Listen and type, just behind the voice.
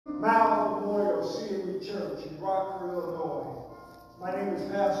Memorial CME Church in Rockford, Illinois. My name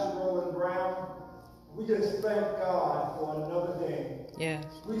is Pastor Roland Brown. We just thank God for another day. Yes.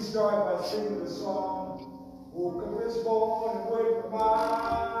 We start by singing the song, "Woke up this morning with my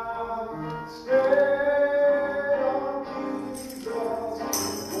mind stayed on Jesus."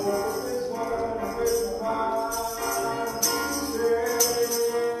 Woke up this morning with my mind stayed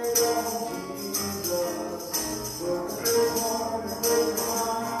on Jesus. Woke up this morning with my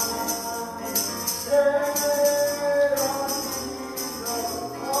mind stayed on Jesus.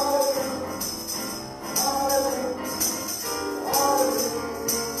 Hallelujah, hallelujah.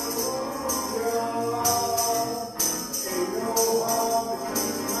 Ain't no harm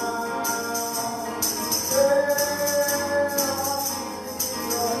between mine. Stay on Jesus.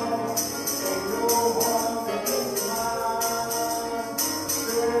 Ain't no harm between mine.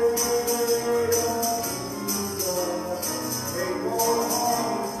 Stay on Jesus. Ain't no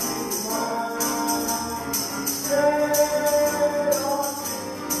harm between mine. Stay on Jesus.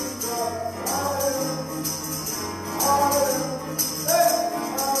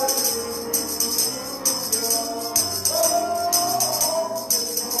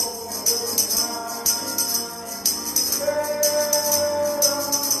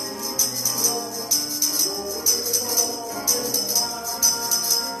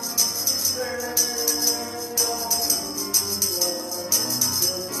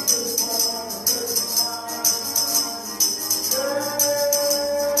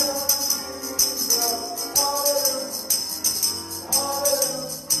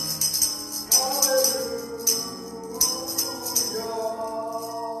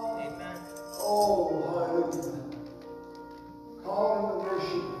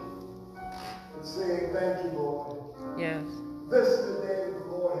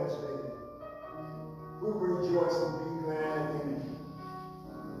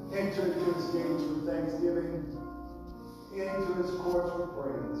 Into his courts with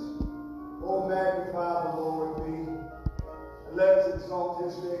praise. Oh, magnify the Lord with me, and let us exalt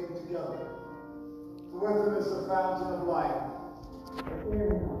his name together. For with him is the fountain of life, and in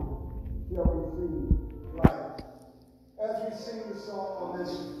him shall we receive life. As we sing the song on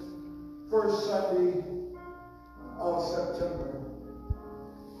this first Sunday of September,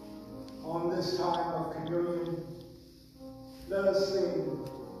 on this time of communion, let us sing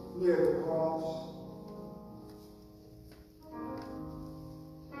near the cross.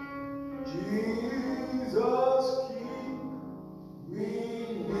 Jesus, keep me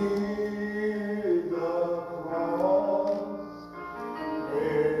near the cross.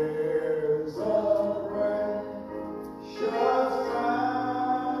 There's a precious fountain,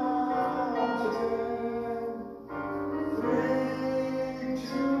 free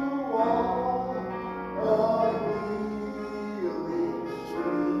to walk, a healing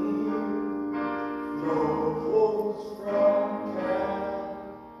stream,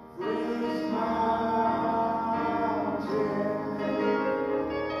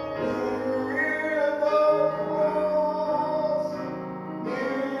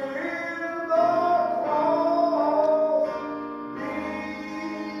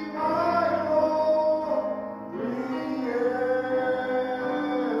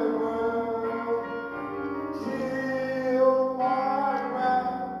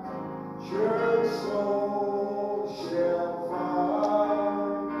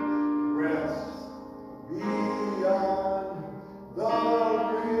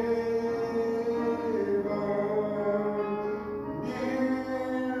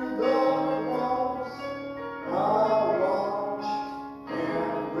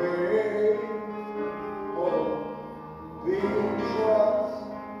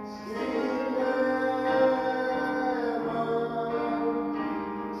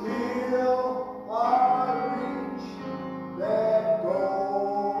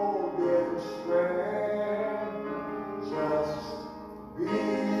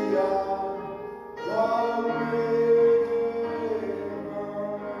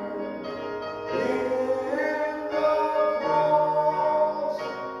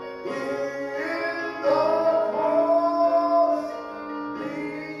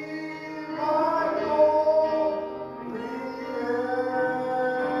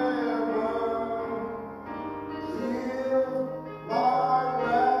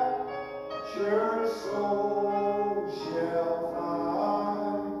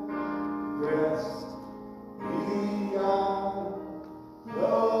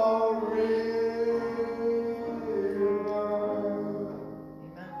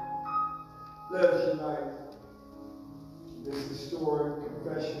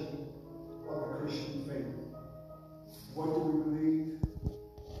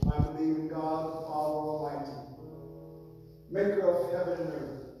 heaven and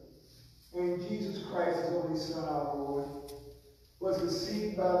earth. And Jesus Christ, his only Son, our Lord, was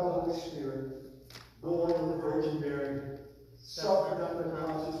conceived by the Holy Spirit, born of the Virgin Mary, suffered under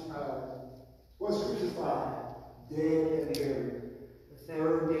Pontius Pilate, was crucified, dead and buried. The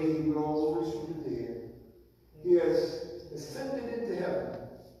third day he rose from the dead. He has ascended into heaven,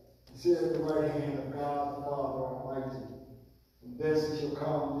 and sits at the right hand of God the Father Almighty. And thence he shall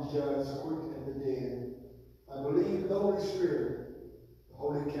come to judge the quick and the dead. I believe in the Holy Spirit, the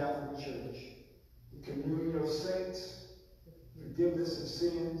Holy Catholic Church, the communion of saints, forgiveness of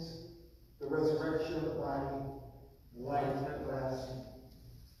sins, the resurrection of the body, life everlasting.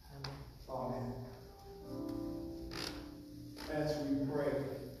 Amen. As we pray,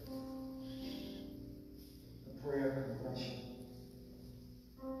 the prayer of confession.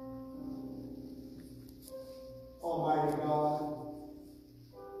 Almighty God,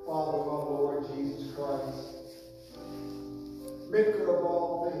 Father of our Lord Jesus Christ, maker of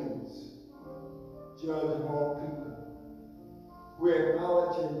all things, judge of all people, we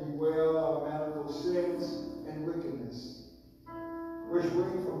acknowledge and bewail our manifold sins and wickedness, which we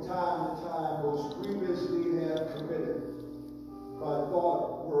from time to time most grievously have committed by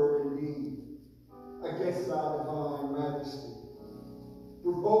thought, word, and deed, against thy divine majesty,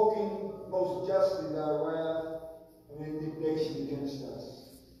 provoking most justly thy wrath and indignation against us.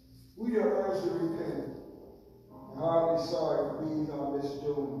 We are urged to repent and heartily sorry for these our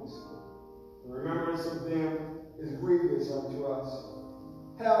misdoings. The remembrance of them is grievous unto us.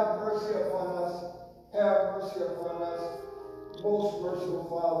 Have mercy upon us. Have mercy upon us, most merciful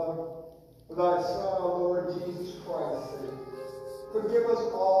Father, for thy Son, our Lord Jesus Christ's sake. Forgive us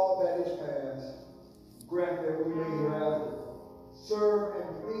all that is past. Grant that we may hereafter serve and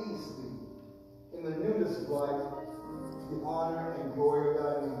please thee in the newness of life, the honor and glory of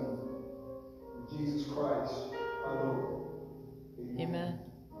thy name. In Jesus Christ, our Lord. Amen.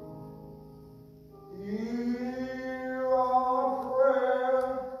 Hear our prayer,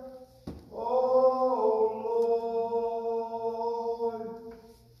 O Lord.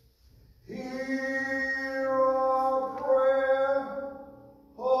 Hear our prayer,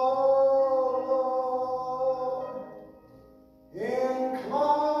 O Lord.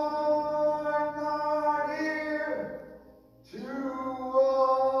 Incline thine ear to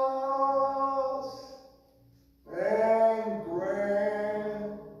us.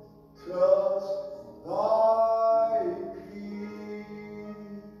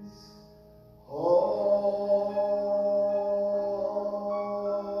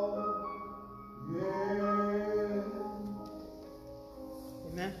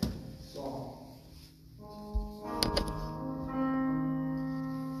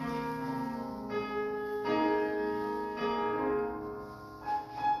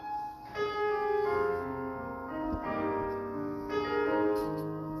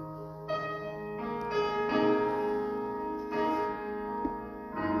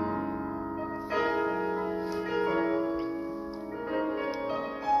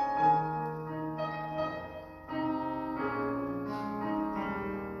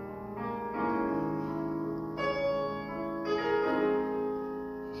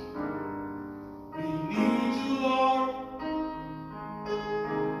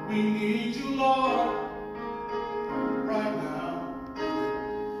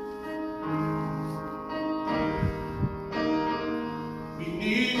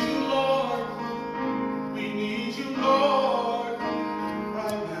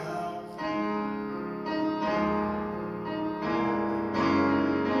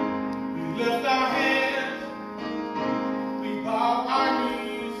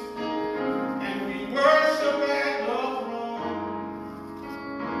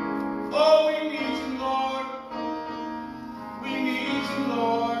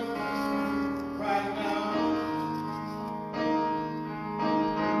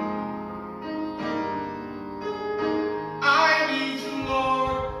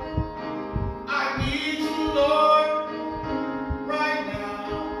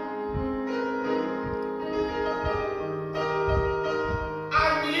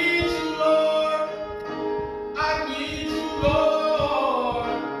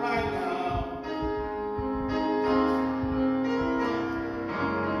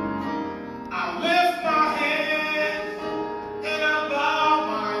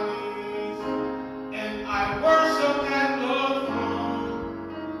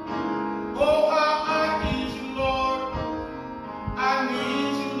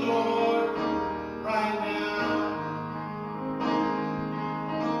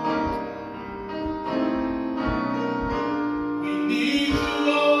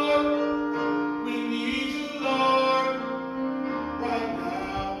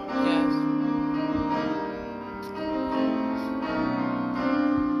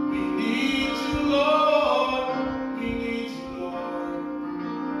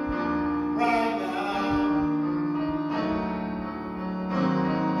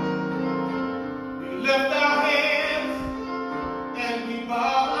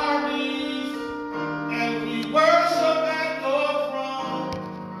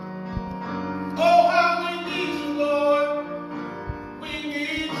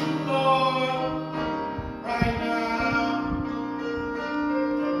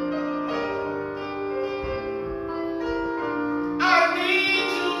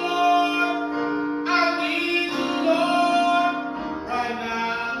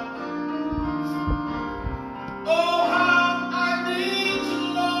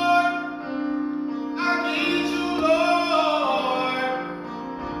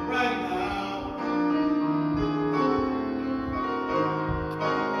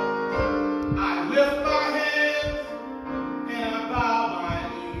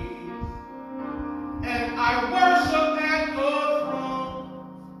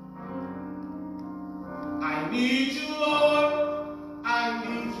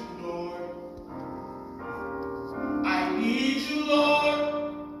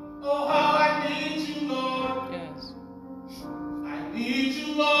 need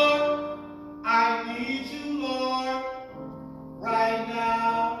you, Lord. I need you, Lord, right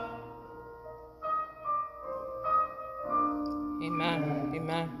now. Amen.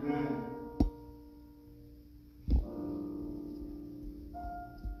 Amen. Amen.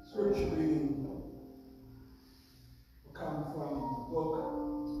 Scripture reading will come from the book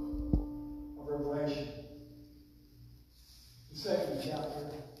of Revelation, the 2nd chapter,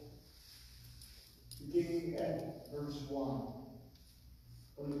 beginning at verse 1.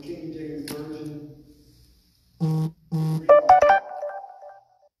 From the King James Version. Unto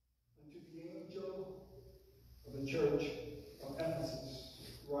the angel of the church of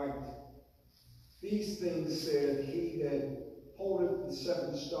Ephesus write, These things said he that holdeth the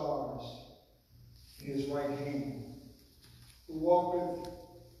 7 stars in his right hand, who walketh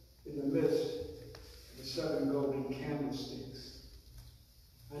in the midst of the 7 golden candlesticks.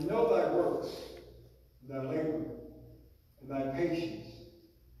 I know thy works, and thy labor, and thy patience,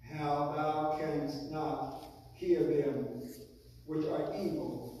 how thou canst not hear them which are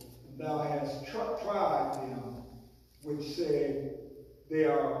evil, and thou hast tried them which say they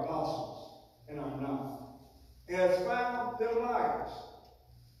are apostles, and are not, and hast found them liars,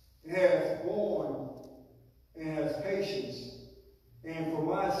 and hast borne, and hast patience, and for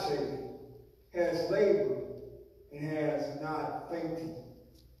my sake has labored, and has not fainted.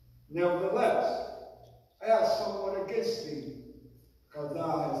 Nevertheless, I have somewhat against thee, because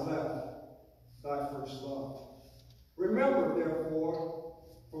thou hast left thy first love. Remember, therefore,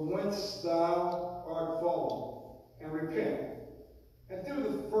 from whence thou art fallen, and repent, and do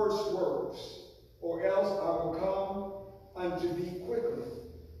the first works, or else I will come unto thee quickly,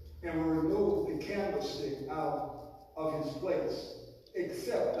 and will remove the candlestick out of his place,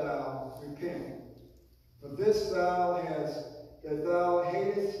 except thou repent. For this thou hast, that thou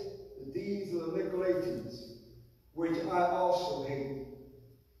hatest the deeds of the Nicolaitans, which I also hate.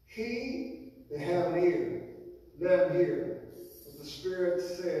 He that hath an ear, let him hear what the Spirit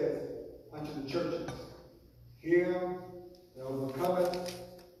saith unto the churches. Him that overcometh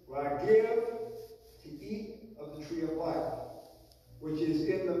will I give to eat of the tree of life, which is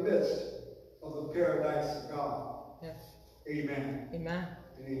in the midst of the paradise of God. Yes. Amen. Amen.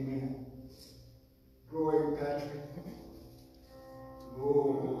 And amen. Glory, Patrick.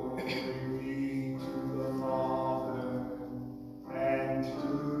 Glory be to the Father, and to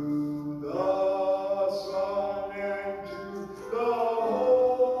the Son, and to the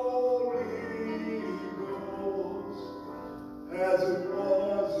Holy Ghost, as it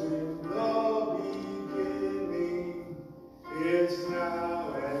was in the beginning, is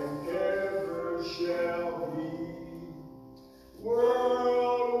now, and ever shall be,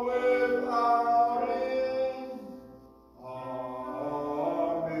 world without end.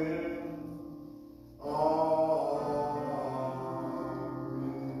 Amen.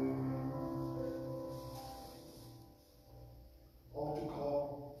 Amen. Altar call.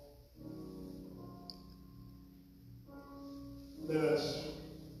 Let us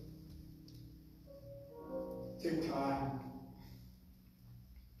take time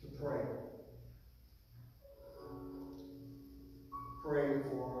to pray. Pray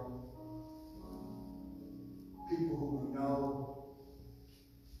for people who we know,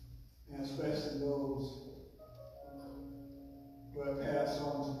 and especially those who have passed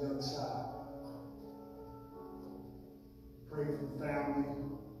on to the other side. Pray for the family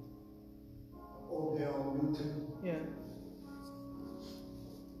of Odell Newton. Yeah.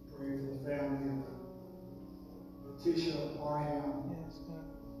 Pray for the family of Letitia Parham. Yes, God.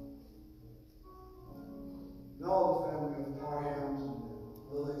 And all the family of Parhams and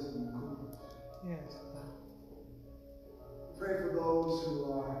the Lilies and the Coopers. Yes, God. Pray for those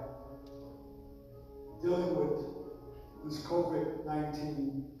who are dealing with this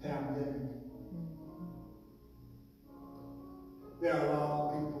COVID-19 pandemic. There are a lot of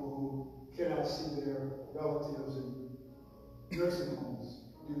people who cannot see their relatives in nursing homes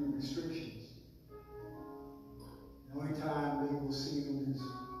due to restrictions. The only time they will see them is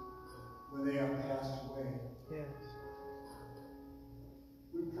when they are passed away. Yes.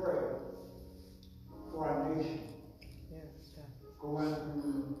 We pray for our nation, Yes, God. going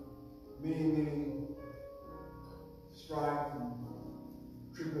through many strife and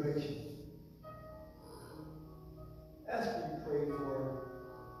tribulation. As we pray for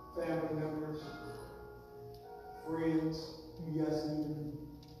family members, friends, yes, even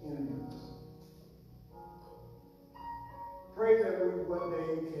enemies. Pray that we one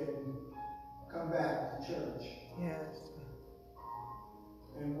day can come back to church. Yes.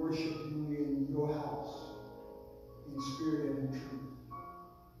 And worship you in your house, in spirit and in truth.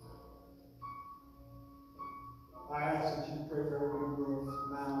 I ask that you pray for every member of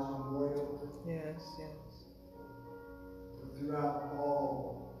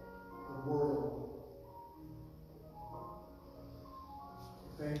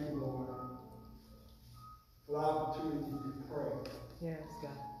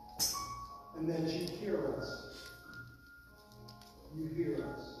and that you hear us. You hear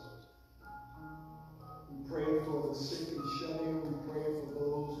us. We pray for the sick and shut in. We pray for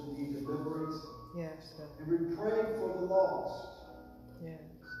those who need deliverance. Yes, God. And we pray for the lost. Yes.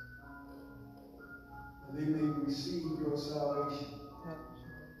 That they may receive your salvation. Help us,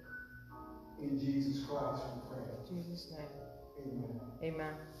 Lord. In Jesus Christ we pray. In Jesus' name. Amen.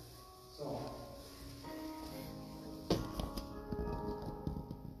 Amen. So.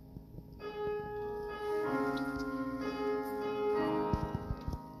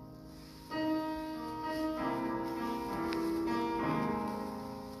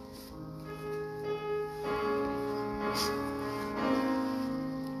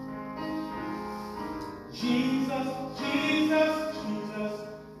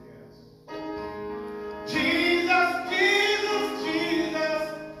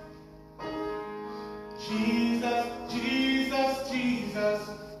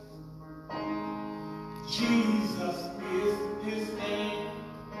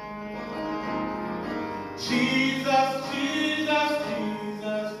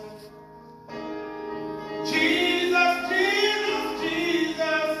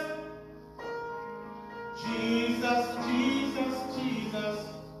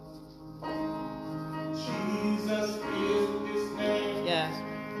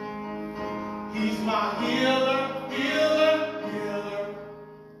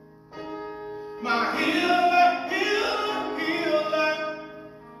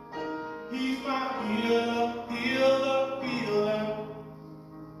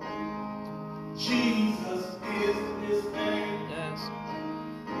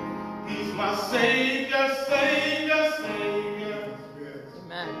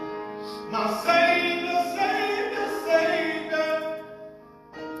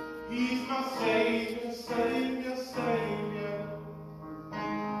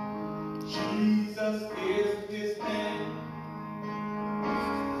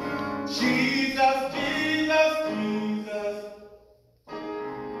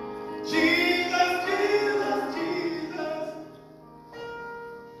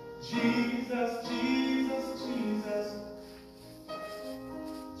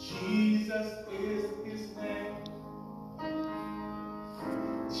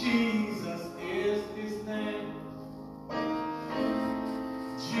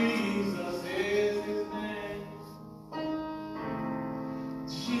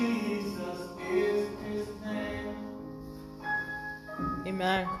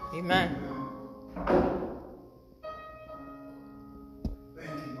 Amen. Amen.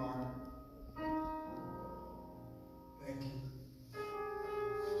 Thank you, Mark. Thank you.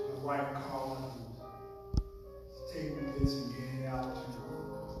 My wife Colin is taking this and getting it out to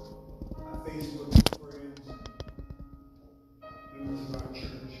my Facebook friends and members of our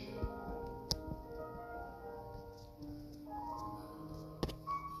church.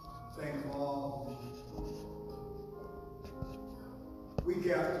 Thank you all.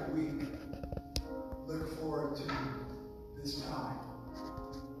 Week after week, look forward to this time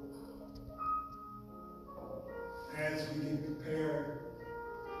as we get prepared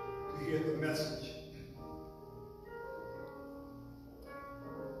to hear the message.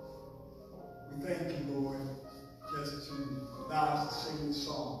 We thank you, Lord, just to allow us to sing this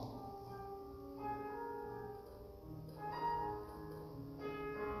song.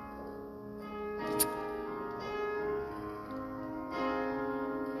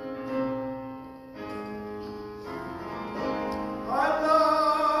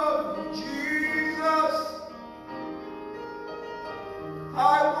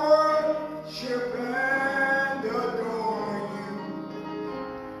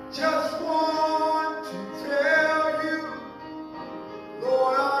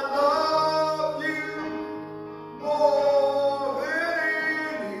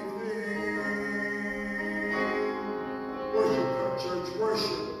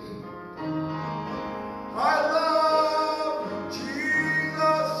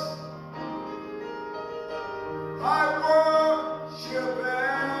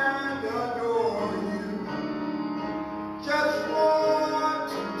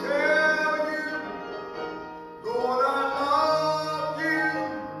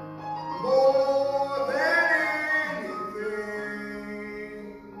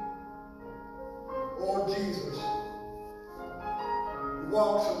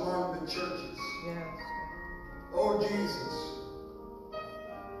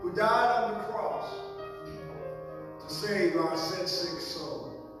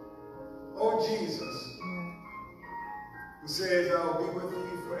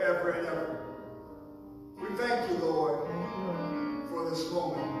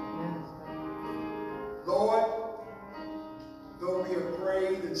 Lord, though we have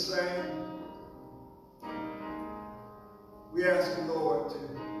prayed and sang, we ask you, Lord, to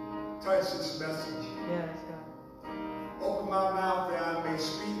touch this message. Yes, God. Open my mouth that I may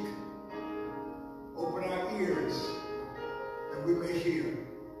speak. Open our ears that we may hear.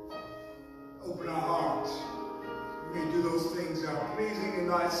 Open our hearts. We may do those things that are pleasing in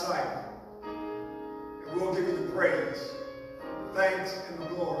thy sight. And we'll give you the praise, the thanks, and the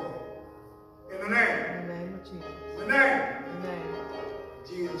glory. In the name. In the name of Jesus. In the name. In the name of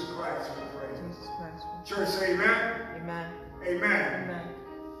Jesus Christ, we pray. Jesus Christ. Church, say amen. Amen. Amen. Amen.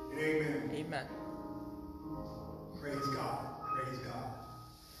 And amen. Amen. Praise God. Praise God.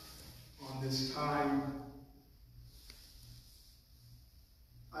 On this time,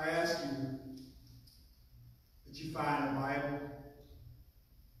 I ask you that you find a Bible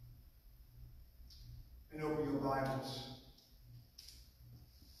and open your Bibles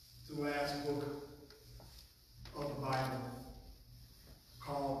to the last book of the Bible,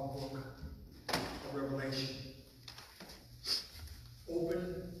 called the book of Revelation.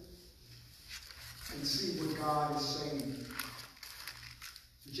 Open and see what God is saying.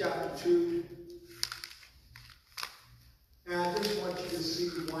 Chapter 2. And I just want you to see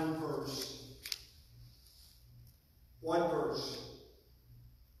one verse. One verse.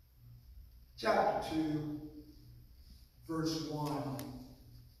 Chapter 2, verse 1.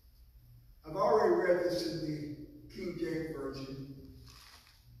 I've already read this in the King James Version,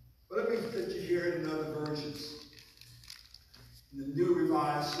 but let me let you hear it in other versions. In the New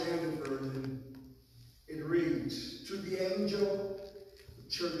Revised Standard Version, it reads, "To the angel of the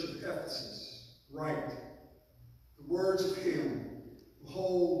church of Ephesus, write the words of him who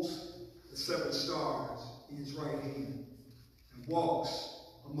holds the 7 stars in his right hand and walks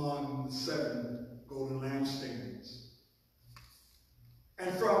among the 7 golden lampstands."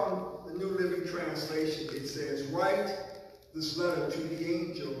 And from the New Living Translation, it says, "Write this letter to the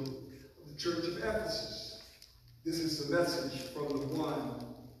angel of the church of Ephesus. This is the message from the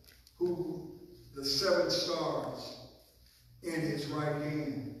one who the 7 stars in his right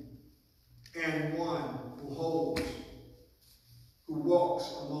hand, and one who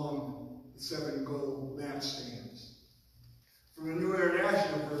walks among the 7 gold lampstands." From the New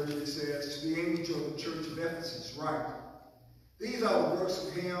International Version, it says, "To the angel of the church of Ephesus, write, these are the works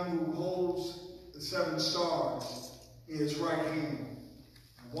of him who holds the 7 stars in his right hand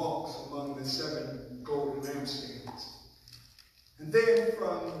and walks among the 7 golden lampstands." And then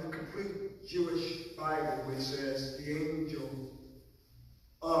from the complete Jewish Bible, it says, to the angel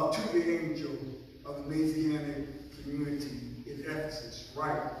of the Messianic community in Ephesus,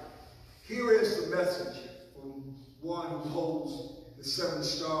 write, here is the message from one who holds the 7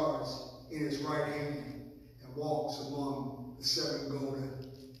 stars in his right hand and walks among the 7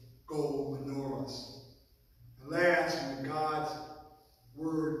 gold menorahs. And last, in God's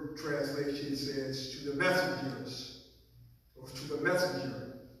Word translation, says, to the messengers, or to the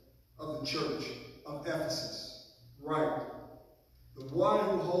messenger of the church of Ephesus, write, the one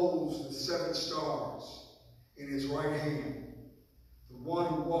who holds the 7 stars in his right hand, the one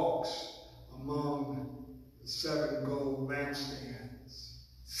who walks among the 7 gold lampstands,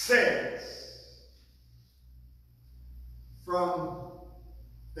 says. From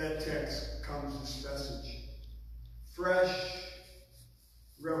that text comes this message. Fresh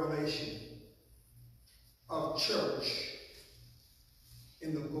revelation of church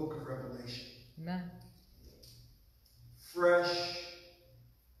in the book of Revelation. Amen. Fresh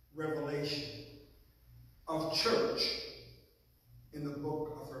revelation of church in the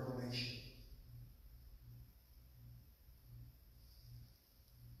book of Revelation.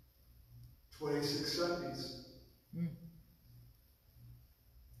 Sundays.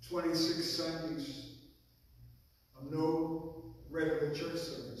 26 Sundays of no regular church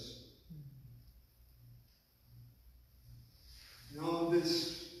service. And on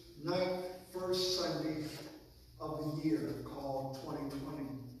this first Sunday of the year called 2020,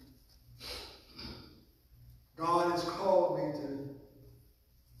 God has called me to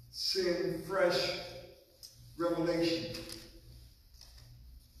send fresh revelation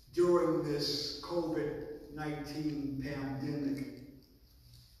during this COVID-19 pandemic.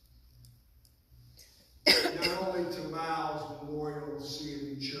 Not only to Miles Memorial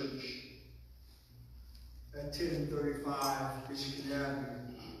CME Church at 1035 Michigan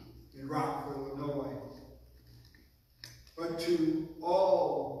Avenue in Rockville, Illinois, but to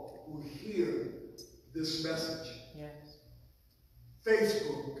all who hear this message. Yes.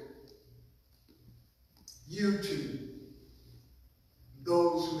 Facebook, YouTube,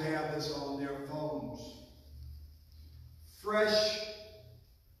 those who have this on their phones. Fresh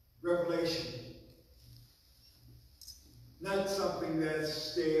revelation nothing that's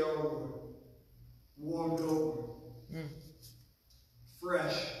stale or warmed over.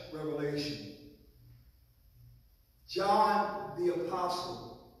 Fresh revelation. John the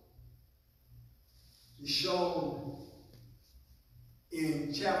Apostle is shown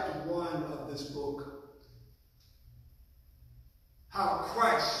in chapter 1 of this book how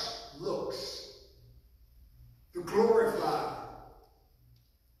Christ looks, the glorified,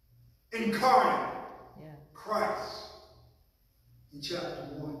 incarnate Christ in chapter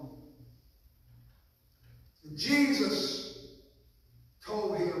 1. And Jesus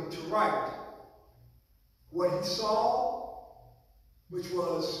told him to write what he saw, which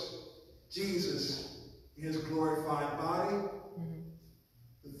was Jesus in his glorified body,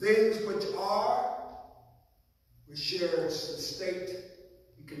 the things which are, which shares the state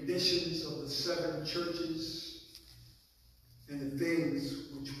and conditions of the 7 churches, and the things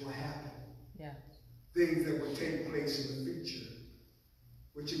which will happen. Things that will take place in the future,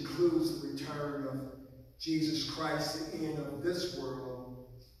 which includes the return of Jesus Christ, the end of this world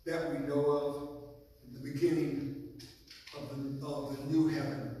that we know of, and the beginning of the new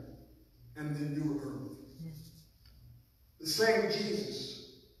heaven and the new earth. The same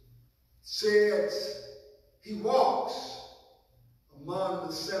Jesus says he walks among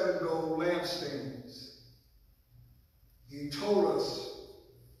the 7 gold lampstands. He told us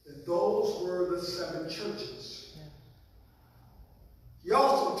that those were the 7 churches. He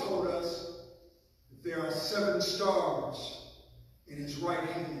also told us that there are 7 stars in his right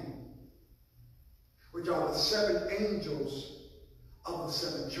hand, which are the 7 angels of the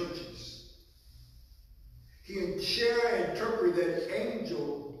 7 churches. He interpreted that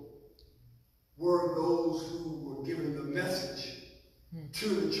angel were those who were giving the message to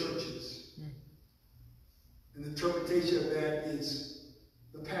the churches. And the interpretation of that is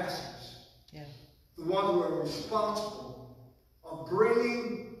the pastors, the ones who are responsible of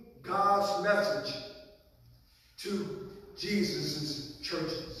bringing God's message to Jesus'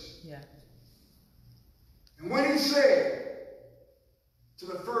 churches. And when he said to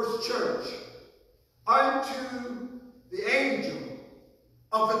the first church, unto the angel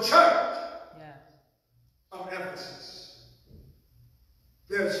of the church of Ephesus,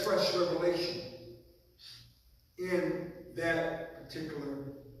 there's fresh revelation in that particular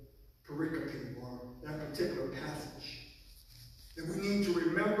pericope or that particular passage that we need to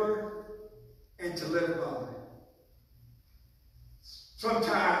remember and to live by.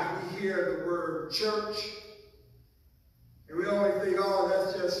 Sometimes we hear the word church and we only think, oh,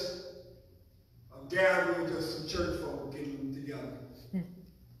 that's just a gathering, just some church folk getting together.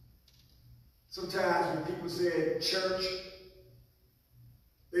 Sometimes when people say church,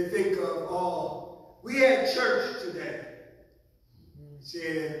 they think of, oh, we had church today.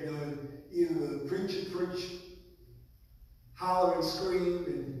 Said either the preacher preached, hollered and screamed,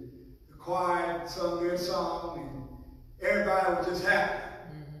 and the choir sung their song, and everybody was just happy.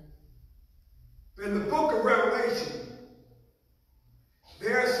 But in the book of Revelation,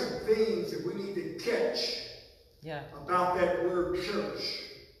 there are some things that we need to catch about that word church.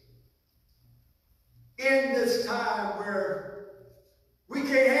 In this time where we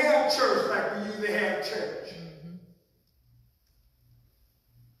can't have church like we usually have church.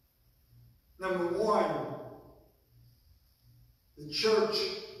 Number 1, the church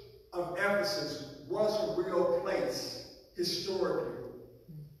of Ephesus was a real place historically.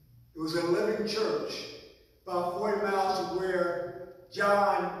 It was a living church about 40 miles from where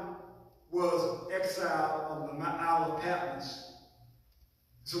John was exiled on the Isle of Patmos.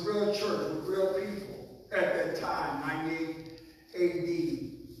 It's a real church with real people at that time, 98 AD.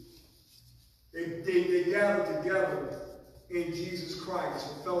 They gathered together in Jesus Christ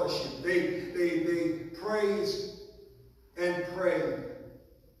for fellowship. They praised and prayed.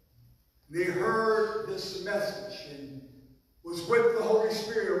 They heard this message and was with the Holy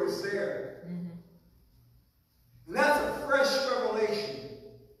Spirit, was there. And that's a fresh revelation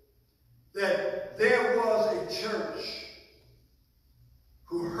that there was a church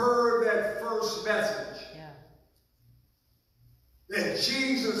who heard that first message that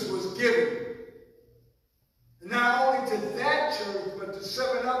Jesus was giving. And not only to that church, but to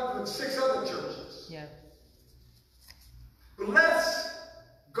 6 other churches. But let's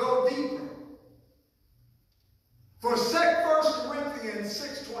go deeper. For 1 Corinthians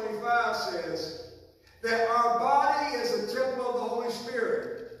 6:25 says that our body is a temple of the Holy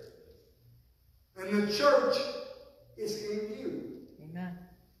Spirit. And the church is in you. Amen.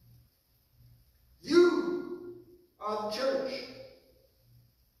 You are the church.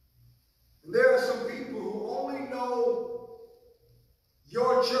 And there are some people who only know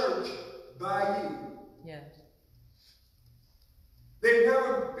your church by you. They've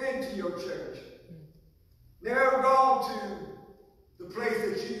never been to your church. Never gone to the place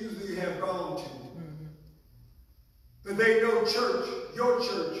that you usually have gone to. But they know church, your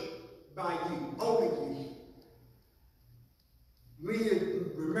church, by you, only you. We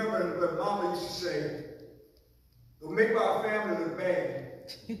remember what Mama used to say, don't make our family look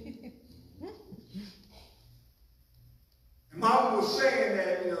bad. And Mama was saying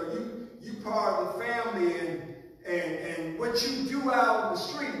that, you part of the family, and what you do out in the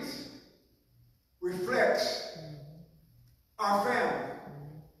streets reflects our family.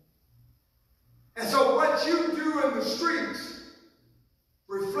 And so what you do in the streets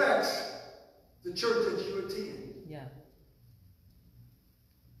reflects the church that you attend. Yeah.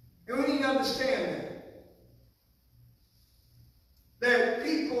 And we need to understand that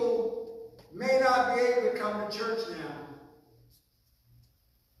people may not be able to come to church now,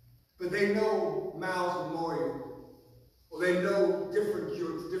 but they know Miles Memorial, or they know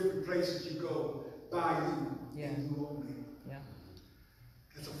different places you go by you. Yeah. And you only. Yeah.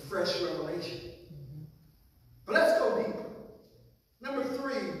 That's a fresh revelation. But let's go deeper. Number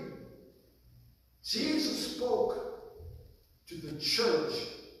 3, Jesus spoke to the church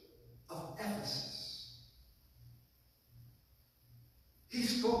of Ephesus. He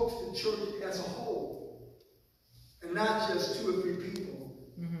spoke to the church as a whole, and not just 2 or 3 people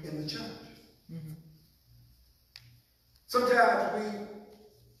in the church. Sometimes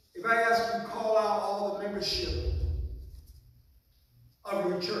if I ask you to call out all the membership of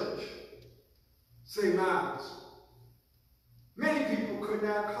your church, say Miles, many people could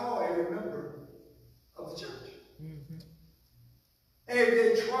not call every member of the church. And if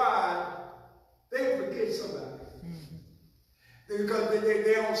they tried, they would forget somebody. Because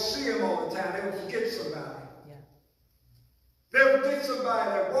they don't see them all the time. They would forget somebody. Yeah. They would forget somebody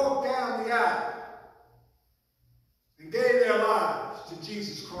that walked down the aisle and gave their lives to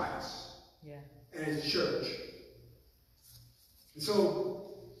Jesus Christ and his church. And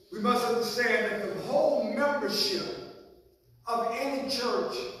so we must understand that the whole membership of any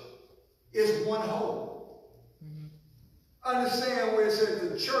church is one whole. Understand where it says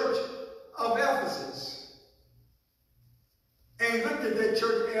the church of Ephesus. And he looked at that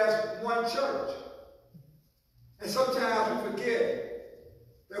church as one church. And sometimes we forget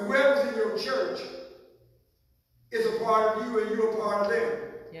that whoever's in your church is a part of you and you're a part of them.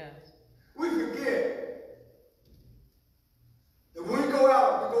 Yes. We forget that when we go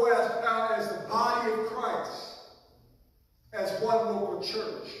out, we go out as the body of Christ, as one local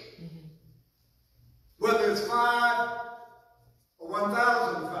church. Whether it's 5 or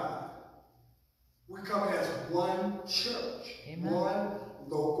 1,005, we come as one church. Amen. One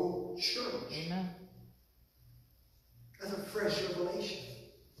local church. Amen. That's a fresh revelation.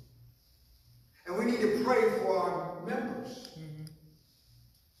 And we need to pray for our members.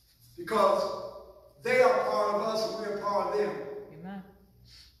 Because they are part of us and we are part of them. Amen.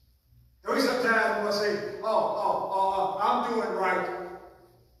 And we sometimes want to say, I'm doing right.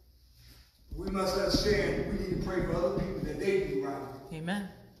 We must understand we need to pray for other people that they do right. Amen.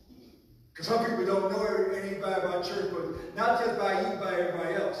 Because some people don't know anybody about church, but not just by you, by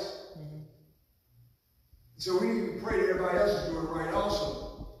everybody else. So we need to pray that everybody else is doing right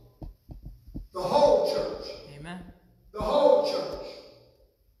also. The whole church. Amen. The whole church.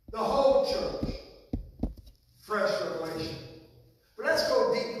 The whole church. Fresh revelation. But let's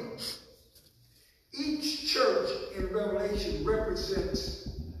go deeper. Each church in Revelation represents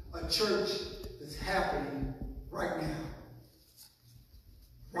a church that's happening right now.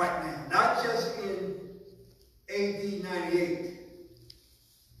 Right now. Not just in AD 98.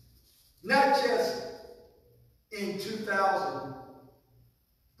 Not just in 2000,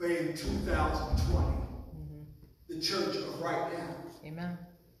 but in 2020. The church of right now. Amen.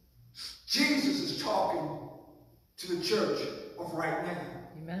 Jesus is talking to the church of right now.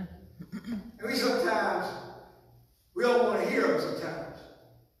 Amen. And we don't want to hear him sometimes.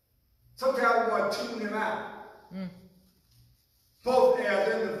 Sometimes we want to tune him out. Both as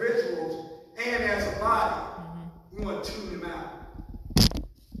individuals and as a body. We want to tune him out.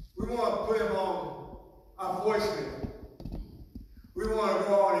 We want to put him on our voicemail. We want to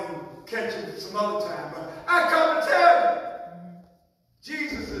go on and catch him some other time. But I come to tell you,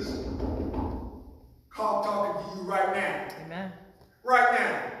 Jesus is talking to you right now. Amen. Right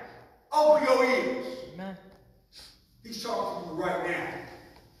now. Open your ears. Amen. He's talking to you right now.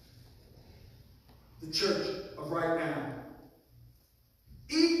 The church of right now.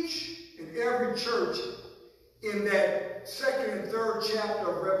 Each and every church in that 2nd and 3rd chapter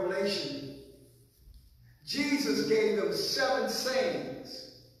of Revelation, Jesus gave them 7 sayings.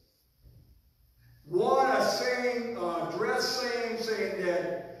 One, a saying addressed the saying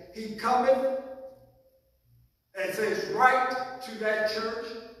that he cometh, and it says right to that church.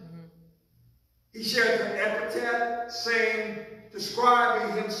 He shares an epithet saying,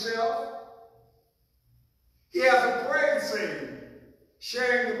 describing himself. He has a praise saying,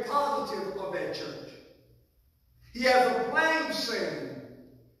 sharing the positive of that church. He has a blame saying,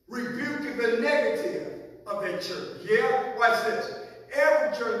 rebuking the negative of that church. Yeah? Watch this.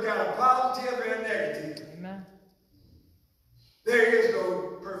 Every church got a positive and a negative. Amen. There is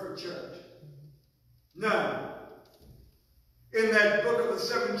no perfect church. None. In that book of the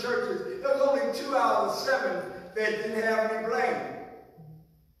 7 churches, there was only 2 out of the 7 that didn't have any blame.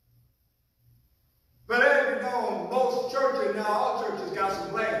 But as you know, most churches, now all churches got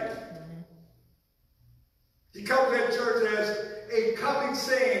some blame. He comes to that church as a coming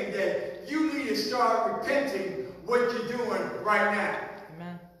saying that you need to start repenting what you're doing right now.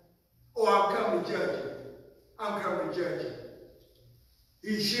 Amen. Or I'm coming to judge you. I'm coming to judge you.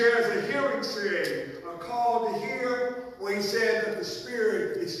 He shares a hearing saying, a call to hear, where he said that the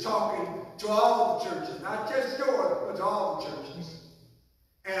Spirit is talking to all the churches, not just yours, but to all the churches.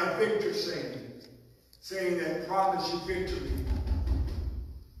 And a victory saying that promise you victory,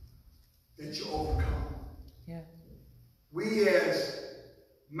 that you overcome. Yeah. We as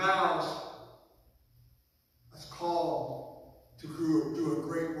mouths are called to do a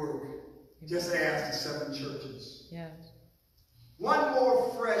great work, just as the 7 churches. Yes. One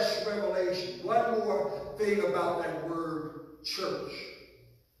more fresh revelation, one more thing about that word church.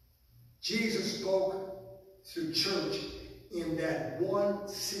 Jesus spoke to church in that one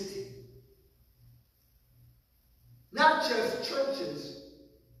city. Not just churches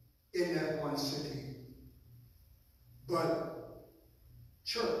in that one city, but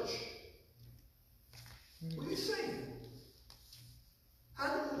church. What are you saying?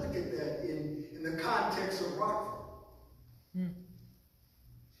 How do you look at that in the context of Rockford?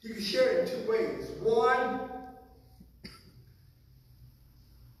 You can share it in 2 ways. One,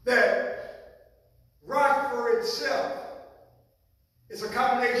 that Rockford itself is a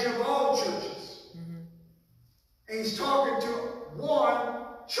combination of all churches. And he's talking to one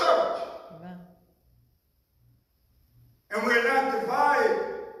church. Amen. And we're not divided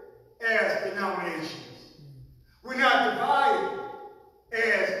as denominations. We're not divided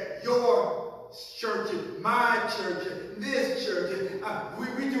as your church, my church, this church.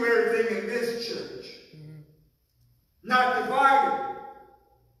 We do everything in this church. Not divided,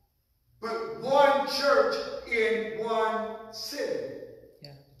 but one church in one city.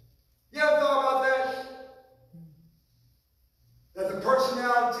 Yeah. You ever thought about that? That the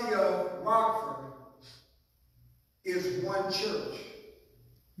personality of Rockford is one church.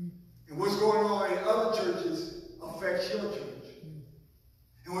 And what's going on in other churches affects your church.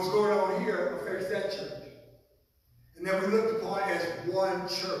 And what's going on here affects that church. And then we look upon it as one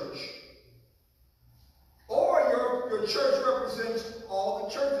church. Or your church represents all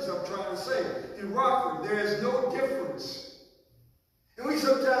the churches, I'm trying to say. In Rockford, there is no difference. And we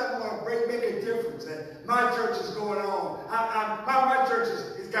sometimes want to make a difference. That my church is going on. My church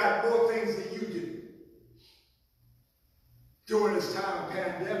has got more things than you do. During this time of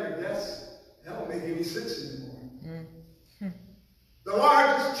pandemic, that don't make any sense anymore. The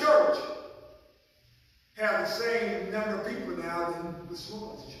largest church has the same number of people now than the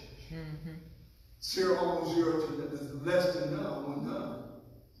smallest church. Almost 0 to less than none, or none.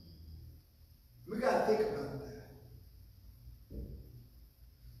 We got to think about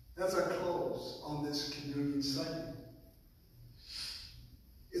that. As I close on this communion Sunday,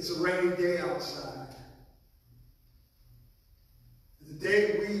 it's a rainy day outside. The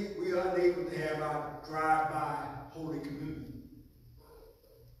day we are unable to have our drive-by Holy Communion.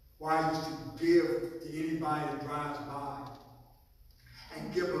 Why I used to give to anybody that drives by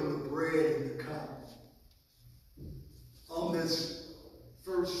and give them the bread and the cup. On this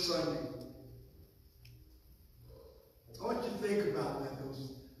first Sunday, I want you to think about that, those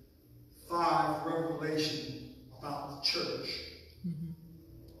 5 revelations about the church.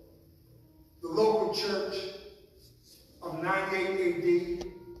 The local church of 98 AD.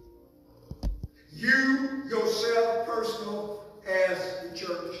 You, yourself, personal, as the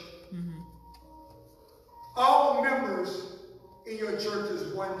church. All members in your church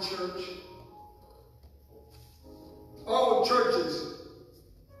is one church. All churches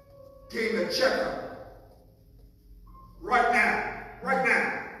getting a checkup right now.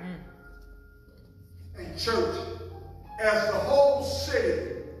 And church, as the whole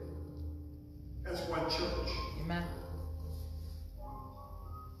city, as one church. Amen.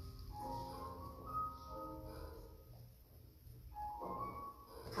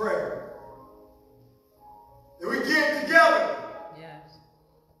 Prayer. And we get together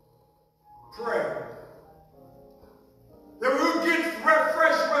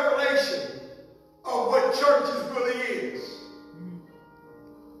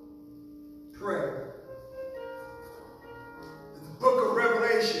prayer. In the book of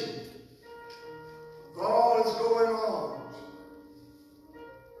Revelation, with all that's going on,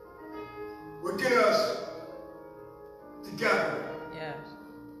 will get us together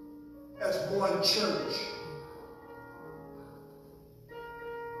as one church.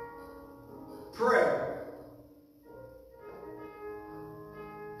 Pray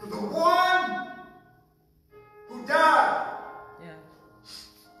for the one who died,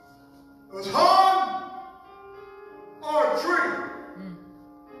 was hung on a tree,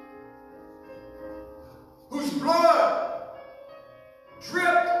 whose blood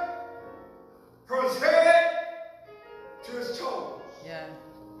dripped from his head to his toes,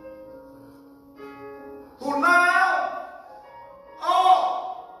 who allowed all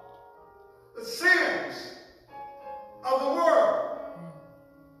the sins of the world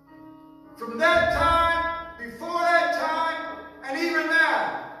from that time, before that time, and even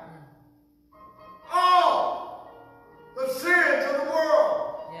now. All the sins of the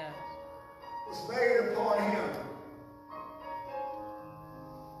world was laid upon him.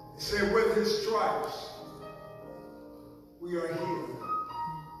 He said, with his stripes, we are healed.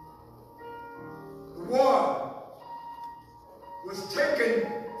 The one was taken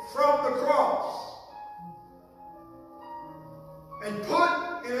from the cross and put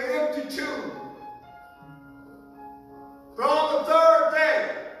in an empty tomb. But on the third day,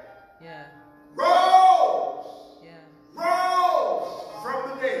 rose from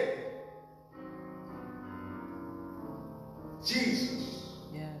the dead. Jesus,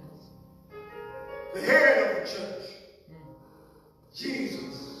 the head of the church.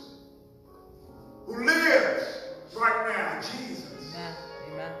 Jesus, who lives right now. Jesus,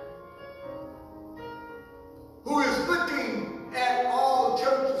 who is looking at all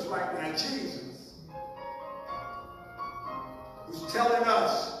churches right now. Jesus, who's telling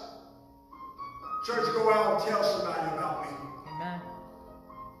us, church, go out and tell somebody about me.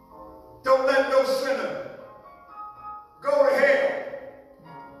 Don't let no sinner go to hell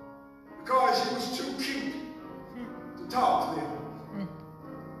because he was too cute to talk to them.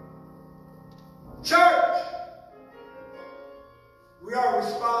 Church, we are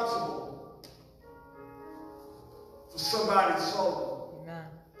responsible for somebody's soul.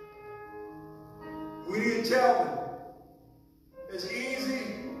 We need to tell them it's easy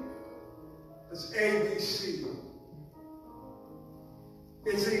as ABC.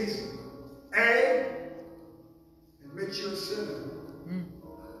 It's easy. A, admit you're a sinner.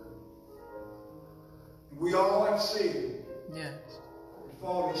 We all have sinned and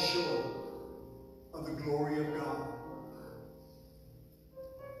fallen short of the glory of God.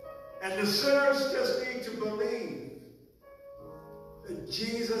 And the sinners just need to believe that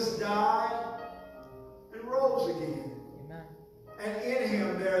Jesus died and rose again. And in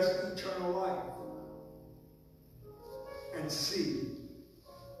him there's eternal life. And see,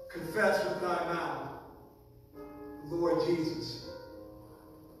 confess with thy mouth, Lord Jesus,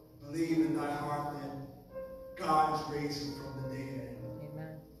 believe in thy heart that God is raised him from the dead.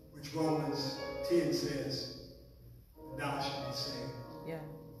 Which Romans 10 says, thou shalt be saved.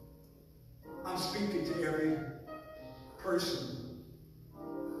 I'm speaking to every person.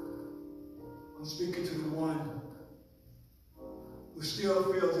 I'm speaking to the one who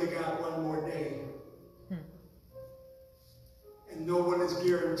still feels they got one more day. And no one is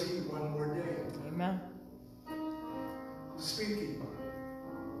guaranteed one more day. I'm speaking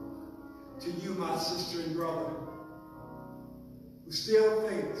to you, my sister and brother, who still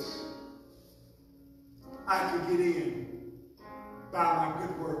thinks I could get in by my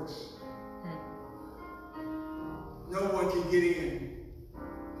good works. No one can get in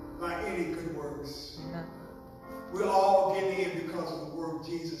by any good works. We all get in because of the work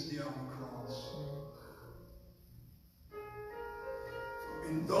Jesus did on the cross.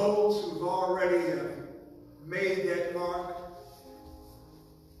 And those who've already made that mark,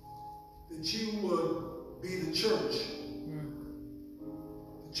 that you would be the church.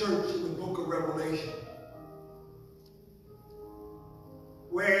 The church in the book of Revelation.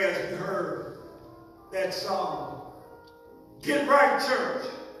 Whereas we heard that song, get right, church,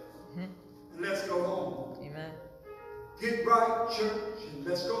 and let's go home. Get right, church, and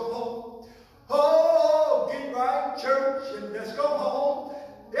let's go home. Oh, get right, church, and let's go home.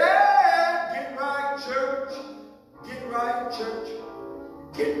 Yeah, get right, church. Get right, church.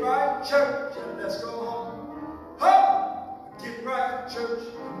 Get right, church, and let's go home. Oh, get right, church,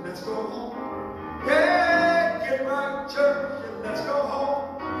 and let's go home. Yeah, get right, church, and let's go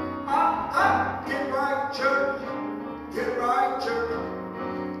home. Get right, church. Get right, church.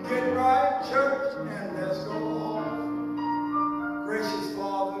 Get right, church, and let's go home. Gracious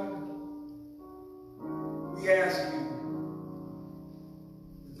Father, we ask you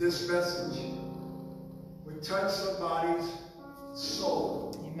that this message would touch somebody's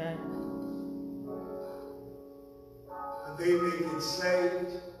soul. Amen. That they may get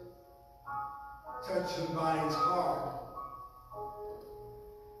saved, touch somebody's heart,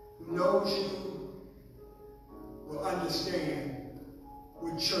 who knows you will understand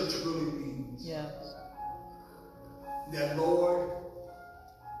what church really means. Yes. That, Lord,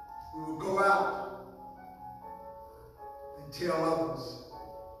 we will go out and tell others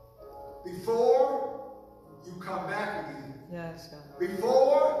before you come back again. Yes, God.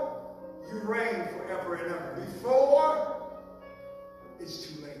 Before you reign forever and ever. Before it's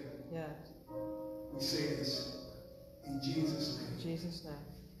too late. Yes. We say this in Jesus' In name. Jesus' name.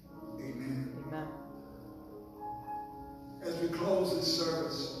 Amen. Amen. As we close this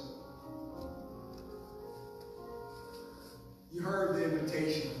service, you heard the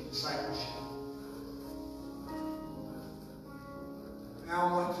invitation of discipleship. Now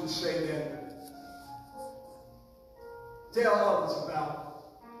I want to say that tell others about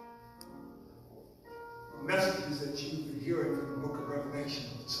messages that you've been hearing from the book of Revelation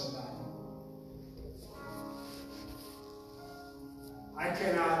to somebody. I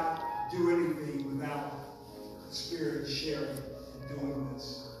cannot do anything without the Spirit sharing and doing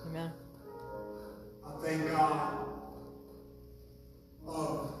this. Amen. I thank God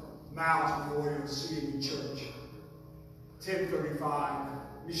of Memorial CME Church, 1035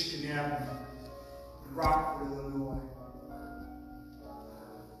 Michigan Avenue, Rockford, Illinois.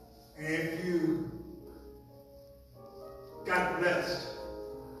 And if you got blessed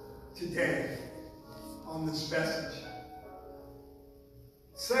today on this message,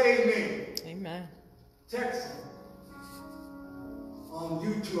 say amen. Amen. Text it on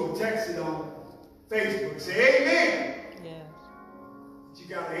YouTube, text it on Facebook. Say amen. Yes. You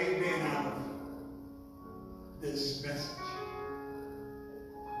got an amen out of this message.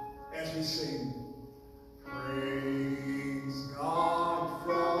 As we sing, praise God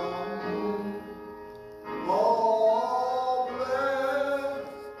from whom all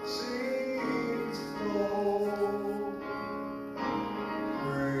blessings flow.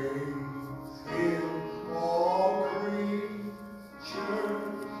 Praise Him, all creatures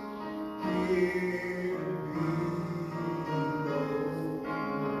here below.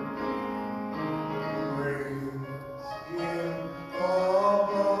 Praise Him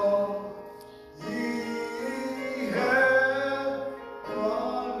above, ye heavenly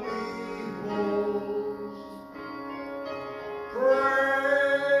hosts.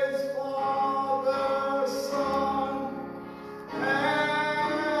 Praise Father, Son,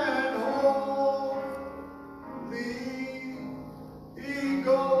 and Holy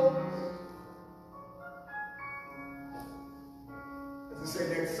Ghost. As I say,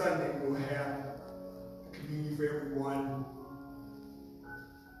 next Sunday we'll have communion for everyone.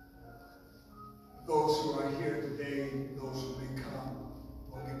 Those who are here today, those who may come,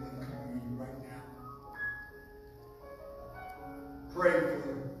 we'll give them communion right now. Pray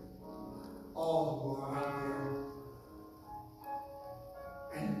for all who are out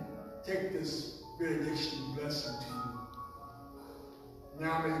there. And take this benediction blessing to you.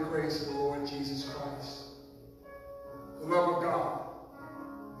 Now may the grace of the Lord Jesus